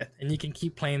started with, and you can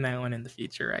keep playing that one in the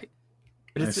future, right?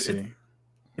 But it's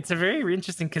a very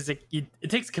interesting because it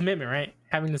takes commitment, right?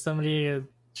 Having somebody to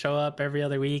show up every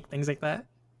other week, things like that.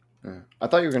 Yeah. I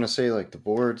thought you were gonna say like the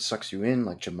board sucks you in,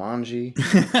 like Jumanji.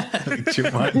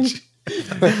 Jumanji.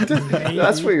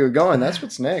 That's where you're going. That's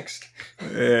what's next.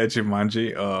 Yeah,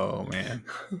 Jumanji. Oh man.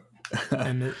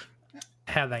 And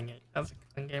had that game. That was a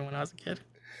fun game when I was a kid.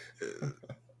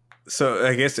 So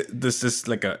I guess this is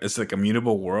it's like a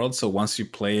mutable world. So once you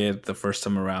play it the first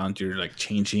time around, you're like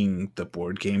changing the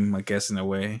board game, I guess, in a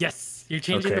way. Yes, you're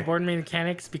changing the board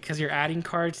mechanics because you're adding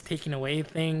cards, taking away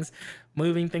things,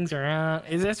 moving things around.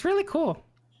 It's really cool.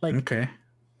 Like okay.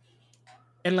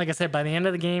 And like I said, by the end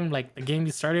of the game, like the game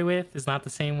you started with is not the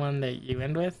same one that you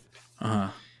end with. Okay.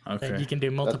 Like you can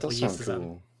do multiple uses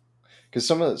of. Because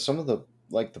some of the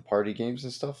like the party games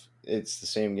and stuff, it's the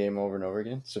same game over and over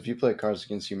again. So if you play Cards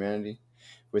Against Humanity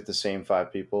with the same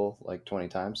 5 people like 20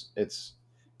 times, it's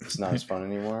not as fun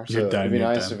anymore. So it'd be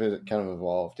nice if it kind of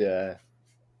evolved. Yeah.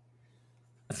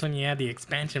 That's when you add the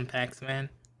expansion packs, man.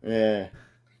 Yeah.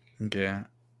 Yeah.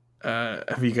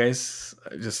 Have you guys,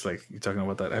 just like you're talking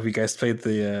about that, have you guys played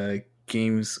the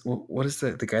games? What is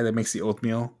the guy that makes the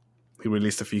oatmeal? He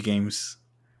released a few games.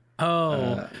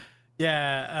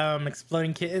 Yeah,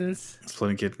 Exploding Kittens.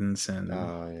 Exploding Kittens and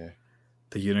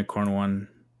the unicorn one.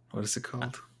 What is it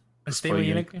called? Unstable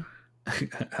Unicorn? I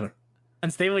don't.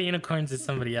 Unstable Unicorns is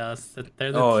somebody else.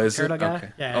 They're the turtle guy.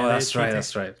 Okay. Yeah, that's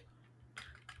right.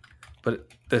 But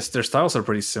their styles are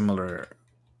pretty similar.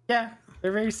 Yeah,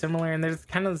 they're very similar, and there's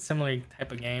kind of a similar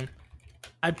type of game.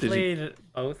 I played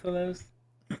both of those.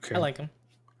 Okay. I like them.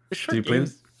 Did you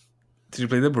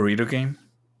play the burrito game?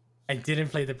 I didn't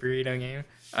play the burrito game.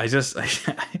 I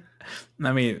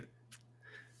mean,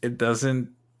 it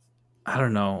doesn't. I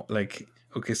don't know. Like,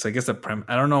 okay, so I guess I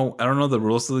don't know the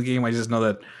rules of the game. I just know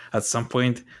that at some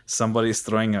point somebody's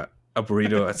throwing a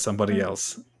burrito at somebody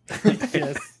else.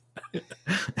 Yes.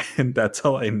 And that's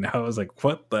all I know. I was like,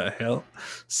 what the hell?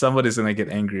 Somebody's gonna get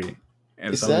angry,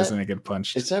 and somebody's gonna get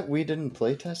punched. Is that we didn't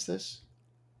play test this?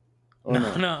 Or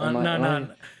no.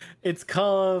 It's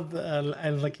called.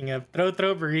 I'm looking up throw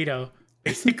burrito.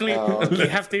 Basically, you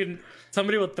have to.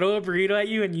 Somebody will throw a burrito at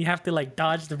you, and you have to like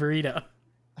dodge the burrito.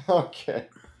 Okay.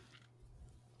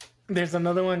 There's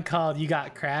another one called You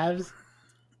Got Crabs.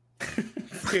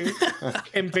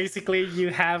 And basically, you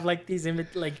have like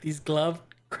these glove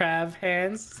crab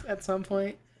hands at some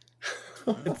point.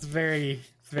 It's very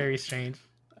strange.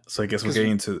 So I guess we're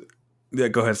getting into. Yeah,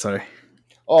 go ahead. Sorry.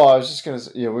 Oh, I was just gonna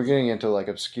say, we're getting into like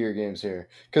obscure games here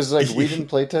because like we didn't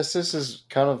play test. This is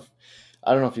kind of,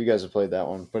 I don't know if you guys have played that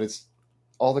one, but it's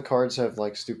all the cards have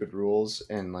like stupid rules,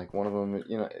 and like one of them,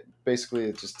 basically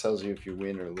it just tells you if you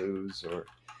win or lose, or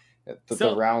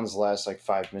the rounds last like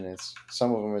 5 minutes.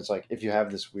 Some of them it's like if you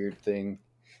have this weird thing,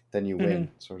 then you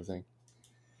win, sort of thing.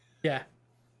 Yeah.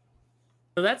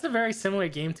 So that's a very similar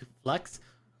game to Flex.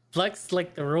 Flex,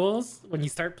 like the rules when you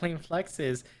start playing Flex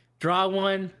is draw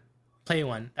one, play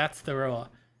one. That's the rule.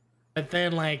 But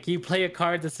then like you play a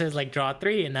card that says like draw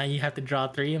 3, and now you have to draw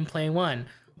 3 and play 1,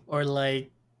 or like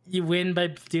you win by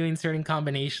doing certain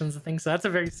combinations of things. So that's a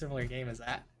very similar game as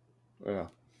that. Yeah.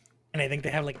 And I think they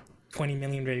have like 20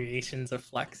 million variations of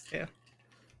Flex too.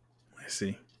 I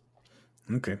see.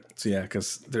 Okay, so yeah,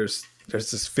 because there's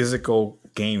this physical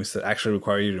games that actually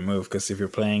require you to move. Because if you're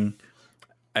playing,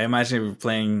 I imagine if you're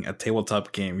playing a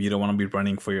tabletop game, you don't want to be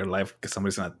running for your life because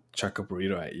somebody's gonna chuck a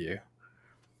burrito at you.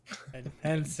 It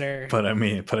depends, sir. But I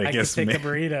guess could take a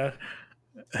burrito.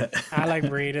 I like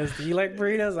burritos. Do you like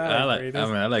burritos? I like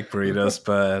burritos. I like burritos,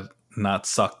 but not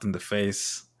sucked in the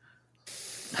face.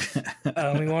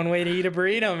 Only one way to eat a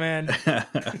burrito, man.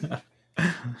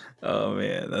 Oh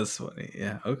man, that's funny.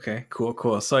 Yeah. Okay.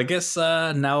 Cool. So I guess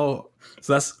now,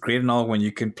 so that's great and all when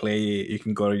you can play. You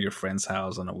can go to your friend's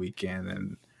house on a weekend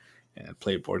and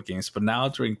play board games. But now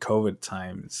during COVID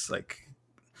times, like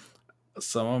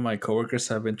some of my coworkers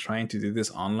have been trying to do this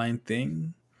online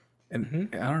thing, and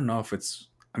I don't know if it's.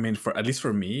 I mean, for at least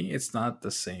for me, it's not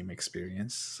the same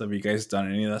experience. So have you guys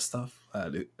done any of that stuff?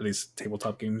 At least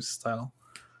tabletop games style.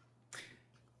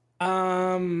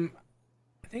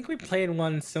 I think we played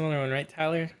one similar one, right,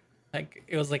 Tyler? Like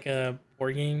it was like a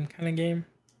board game kind of game.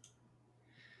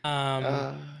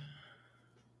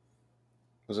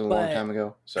 Was it a long time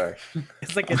ago? Sorry.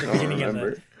 It's like at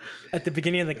the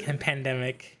beginning of the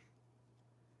pandemic.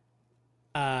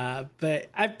 But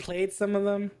I've played some of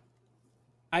them.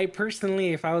 I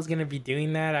personally, if I was gonna be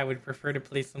doing that, I would prefer to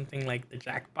play something like the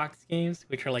Jackbox games,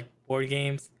 which are like board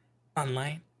games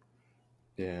online.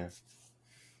 Yeah.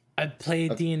 I've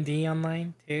played D&D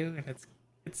online too, and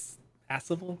it's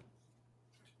passable.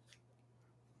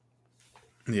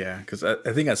 Yeah, because I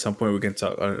think at some point we can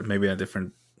talk, or maybe in a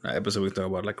different episode we can talk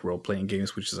about like role playing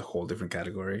games, which is a whole different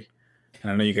category.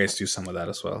 And I know you guys do some of that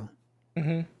as well.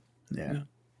 Mm-hmm. Yeah.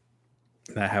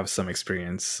 And I have some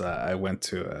experience. I went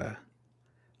to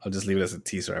I'll just leave it as a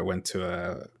teaser. I went to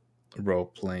a role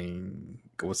playing,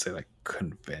 I would say like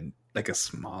a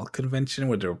small convention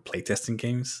where they were playtesting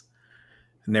games.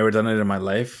 Never done it in my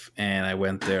life, and I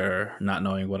went there not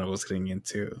knowing what I was getting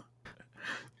into.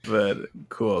 But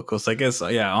cool. So I guess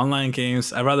online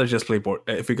games. I'd rather just play board.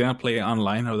 If you're gonna play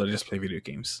online, I'd rather just play video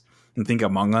games. I think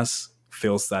Among Us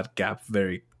fills that gap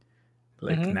very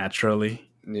naturally.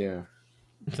 Yeah,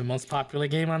 it's the most popular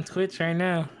game on Twitch right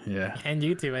now. Yeah, and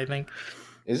YouTube, I think.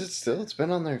 Is it still? It's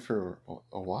been on there for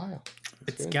a while.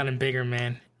 It's gotten bigger,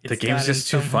 man. The game's just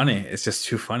too funny. It's just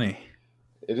too funny.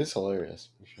 It is hilarious.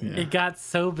 Yeah. It got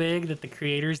so big that the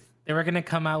creators, they were going to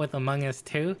come out with Among Us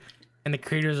 2, and the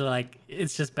creators are like,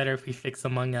 it's just better if we fix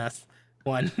Among Us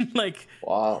 1. Like,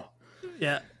 wow.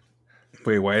 Yeah.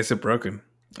 Wait, why is it broken?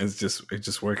 It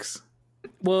just works.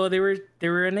 Well, they were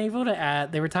unable to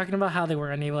add, they were talking about how they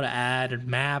were unable to add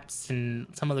maps and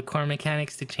some of the core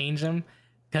mechanics to change them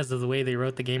because of the way they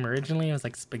wrote the game originally. It was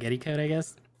like spaghetti code, I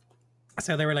guess.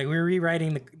 So they were like, we're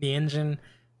rewriting the engine.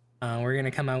 We're going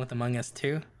to come out with Among Us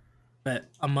 2. But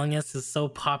Among Us is so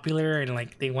popular and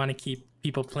like they want to keep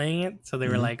people playing it. So they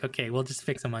were like, okay, we'll just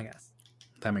fix Among Us.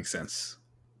 That makes sense.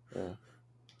 Yeah.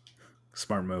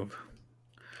 Smart move.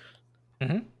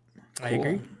 Mm-hmm. Cool. I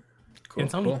agree. Cool.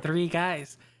 It's only 3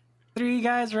 guys. 3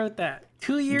 guys wrote that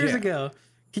 2 years ago.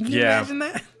 Can you imagine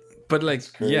that? But like,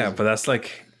 but that's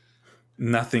like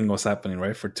nothing was happening,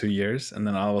 right? For 2 years. And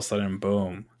then all of a sudden,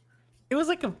 boom. It was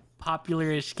like a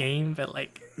popular-ish game, but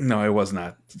like... No, it was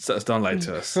not. Don't lie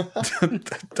to us.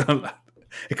 Don't lie.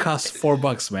 It cost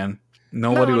 $4, man.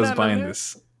 Nobody was buying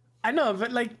this. I know,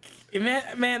 but like,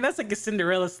 man, that's like a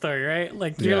Cinderella story, right?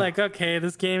 Like, you're like, okay,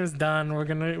 this game is done. We're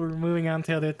moving on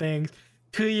to other things.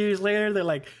 2 years later, they're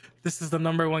like, this is the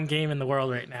 #1 game in the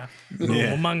world right now.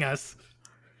 Among Us.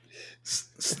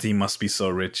 Steam must be so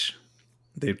rich.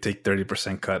 They take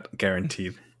 30% cut,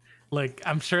 guaranteed. Like,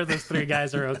 I'm sure those 3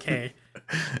 guys are okay.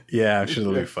 Yeah, I'm sure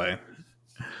they'll be fine.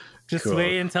 Just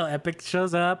wait until Epic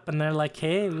shows up and they're like,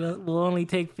 hey, we'll only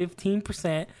take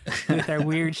 15% with our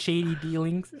weird, shady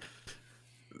dealings.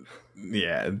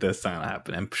 Yeah, that's not going to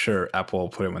happen. I'm sure Apple will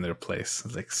put them in their place.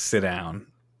 It's like, sit down.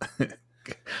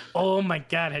 Oh my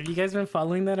God. Have you guys been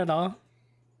following that at all?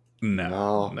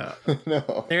 No. No.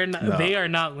 They're not. No. They are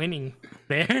not winning.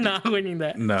 They are not winning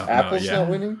that. No. Apple's not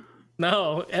winning?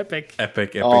 No, Epic.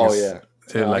 Epic. Oh, yeah.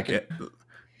 They're like,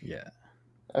 yeah.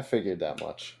 I figured that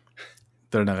much.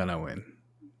 They're not gonna win.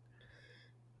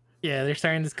 Yeah, they're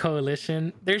starting this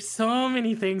coalition. There's so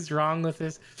many things wrong with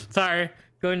this. Sorry,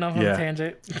 going off on a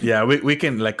tangent. Yeah, we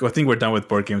can, like, I think we're done with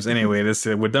board games anyway.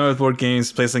 We're done with board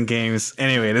games, play some games.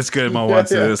 Anyway, let's go move on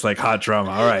to this like hot drama.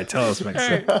 All right, tell us, Max.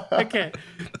 Right, okay.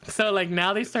 So like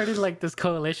now they started like this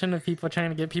coalition of people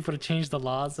trying to get people to change the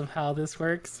laws of how this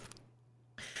works.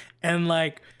 And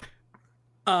like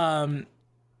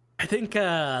I think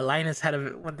Linus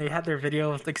when they had their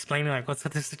video explaining like what's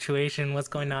the situation, what's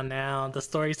going on now, the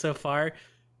story so far.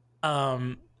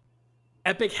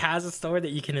 Epic has a store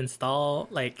that you can install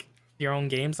like your own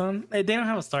games on. They don't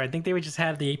have a store. I think they would just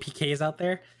have the APKs out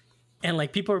there, and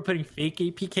like people were putting fake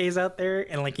APKs out there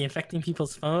and like infecting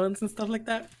people's phones and stuff like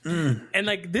that. And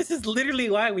like this is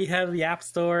literally why we have the App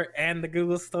Store and the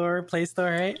Google Store, Play Store,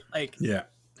 right? Like Yeah.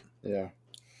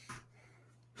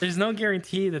 There's no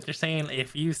guarantee that they're saying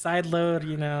if you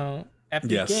sideload,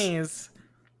 Epic Games,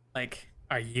 like,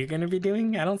 are you gonna be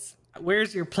doing?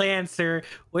 Where's your plan, sir?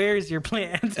 Where's your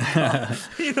plan?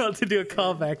 To do a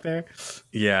callback there.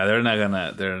 Yeah, they're not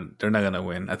gonna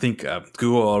win. I think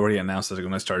Google already announced that they're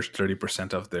gonna charge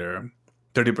 30% of their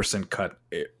 30% cut,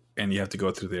 and you have to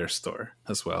go through their store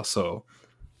as well. So,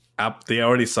 they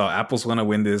already saw Apple's gonna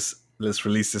win this. Let's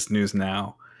release this news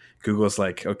now. Google's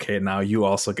like, okay, now you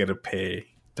also get to pay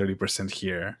 30%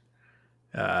 here.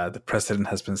 The precedent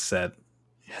has been set.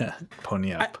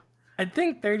 Pony up. I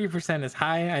think 30% is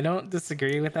high. I don't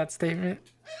disagree with that statement.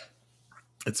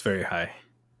 It's very high.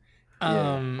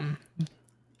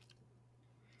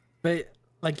 But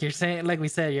like you're saying, like we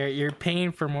said, you're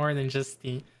paying for more than just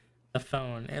the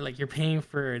phone. Like you're paying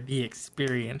for the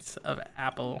experience of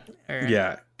Apple.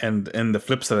 Yeah, and the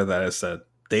flip side of that is that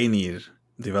they need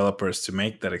developers to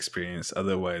make that experience,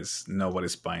 otherwise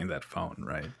nobody's buying that phone,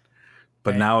 right?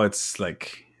 But now it's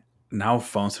like, now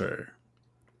phones are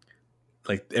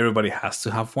like, everybody has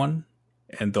to have one,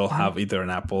 and they'll have either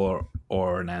an Apple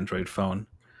or an Android phone.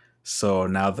 So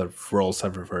now the roles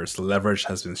have reversed, the leverage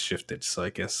has been shifted. So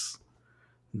I guess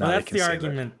that's the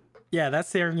argument. Yeah,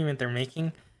 that's the argument they're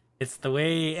making. It's the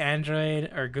way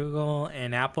Android or Google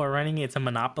and Apple are running. It's a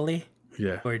monopoly.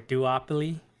 Yeah. Or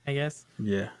duopoly, I guess.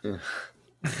 Yeah.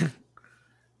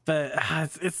 But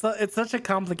it's such a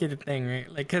complicated thing, right?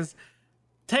 Like, because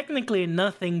technically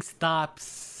nothing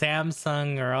stops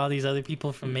Samsung or all these other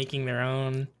people from making their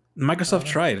own. Microsoft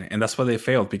tried, and that's why they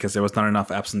failed, because there was not enough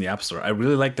apps in the App Store. I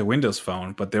really liked the Windows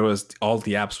Phone, but all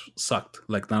the apps sucked.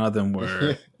 Like, none of them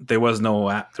were. There were no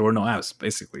apps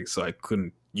basically, so I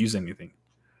couldn't use anything.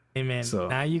 Hey man, so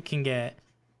now you can get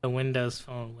the Windows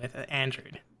Phone with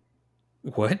Android.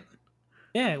 What?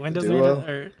 Yeah, Windows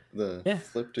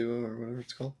Flip Duo or whatever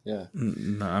it's called. Yeah.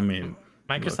 No, I mean,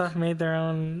 Microsoft made their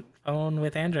own phone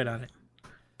with Android on it.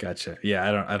 Gotcha.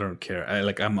 Yeah, I don't care.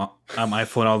 I'm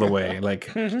iPhone all the way.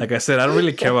 Like I said, I don't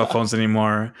really care about phones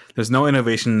anymore. There's no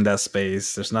innovation in that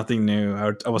space. There's nothing new.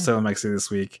 I was telling Maxi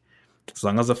this week, as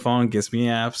long as the phone gives me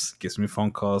apps, gives me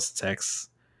phone calls, texts,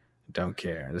 don't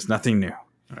care. There's nothing new.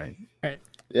 Right.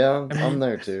 Yeah, I'm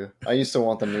there too. I used to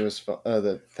want the newest phone,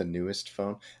 the newest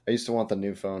phone. I used to want the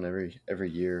new phone every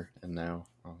year, and now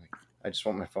I just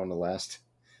want my phone to last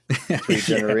 3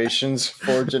 generations,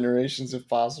 4 generations if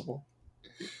possible.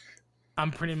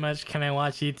 I'm pretty much, can I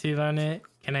watch YouTube on it?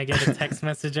 Can I get a text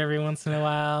message every once in a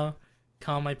while?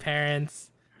 Call my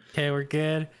parents? Okay, we're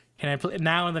good. Can I play?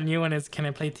 Now the new one is, can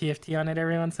I play TFT on it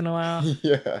every once in a while?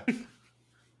 Yeah.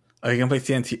 Oh, you can play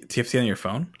TFT on your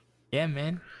phone? Yeah,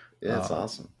 man. Yeah, it's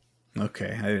awesome.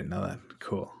 Okay, I didn't know that.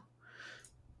 Cool.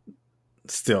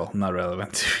 Still not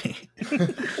relevant to me.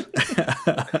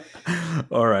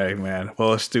 All right, man.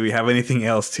 Well, do we have anything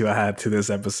else to add to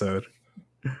this episode?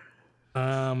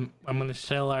 I'm gonna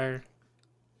show our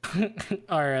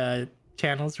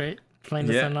channels, right? Find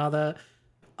us on all the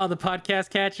podcast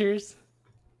catchers.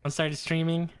 I'm started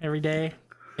streaming every day,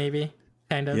 maybe.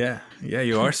 Kind of. Yeah,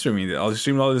 you are streaming. I'll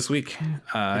stream all this week.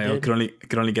 I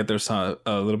could only get there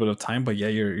a little bit of time, but yeah,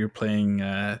 you're playing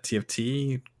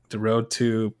TFT, the Road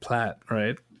to Plat,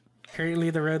 right?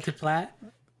 Currently, the Road to Plat.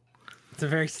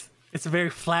 It's a very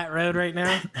flat road right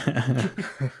now.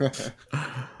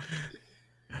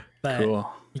 But cool.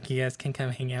 You guys can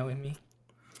come hang out with me.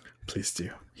 Please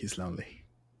do. He's lonely.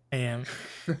 I am.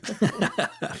 I'm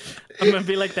gonna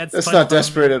be like that. That's not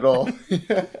desperate at all. I'm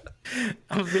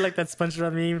gonna be like that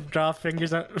SpongeBob meme. Draw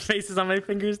faces on my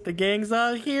fingers. The gang's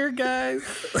all here, guys.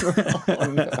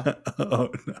 Oh no!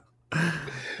 Oh no!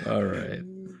 All right.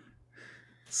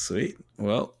 Sweet.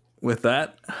 Well, with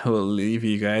that, we'll leave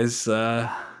you guys.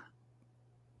 I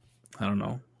don't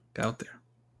know. Out there.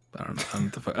 I don't know. I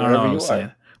don't know what I'm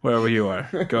saying. Wherever you are,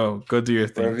 go do your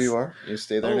thing. Wherever you are, you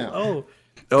stay there now.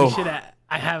 Oh,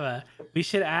 we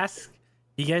should ask.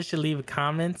 You guys should leave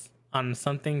comments on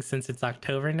something since it's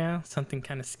October now. Something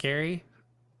kind of scary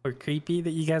or creepy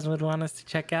that you guys would want us to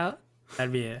check out.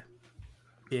 That'd be a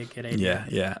good idea.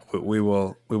 yeah. We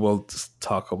will just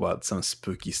talk about some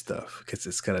spooky stuff because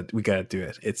we gotta do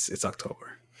it. It's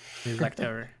October. It's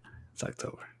October. It's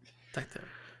October. It's October.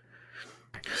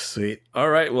 Sweet. All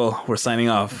right. Well, we're signing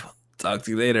off. Talk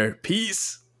to you later.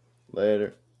 Peace.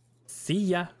 Later. See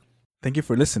ya. Thank you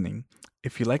for listening.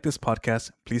 If you like this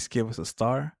podcast, please give us a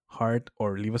star, heart,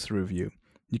 or leave us a review.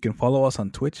 You can follow us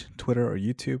on Twitch, Twitter, or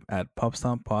YouTube at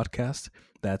Pubstomp Podcast.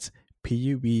 That's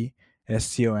PUBSTOMPOD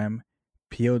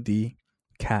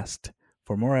cast.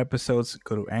 For more episodes,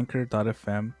 go to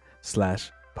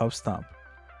anchor.fm/Pubstomp.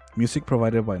 Music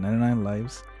provided by 99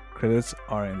 Lives. Credits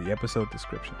are in the episode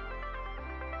description.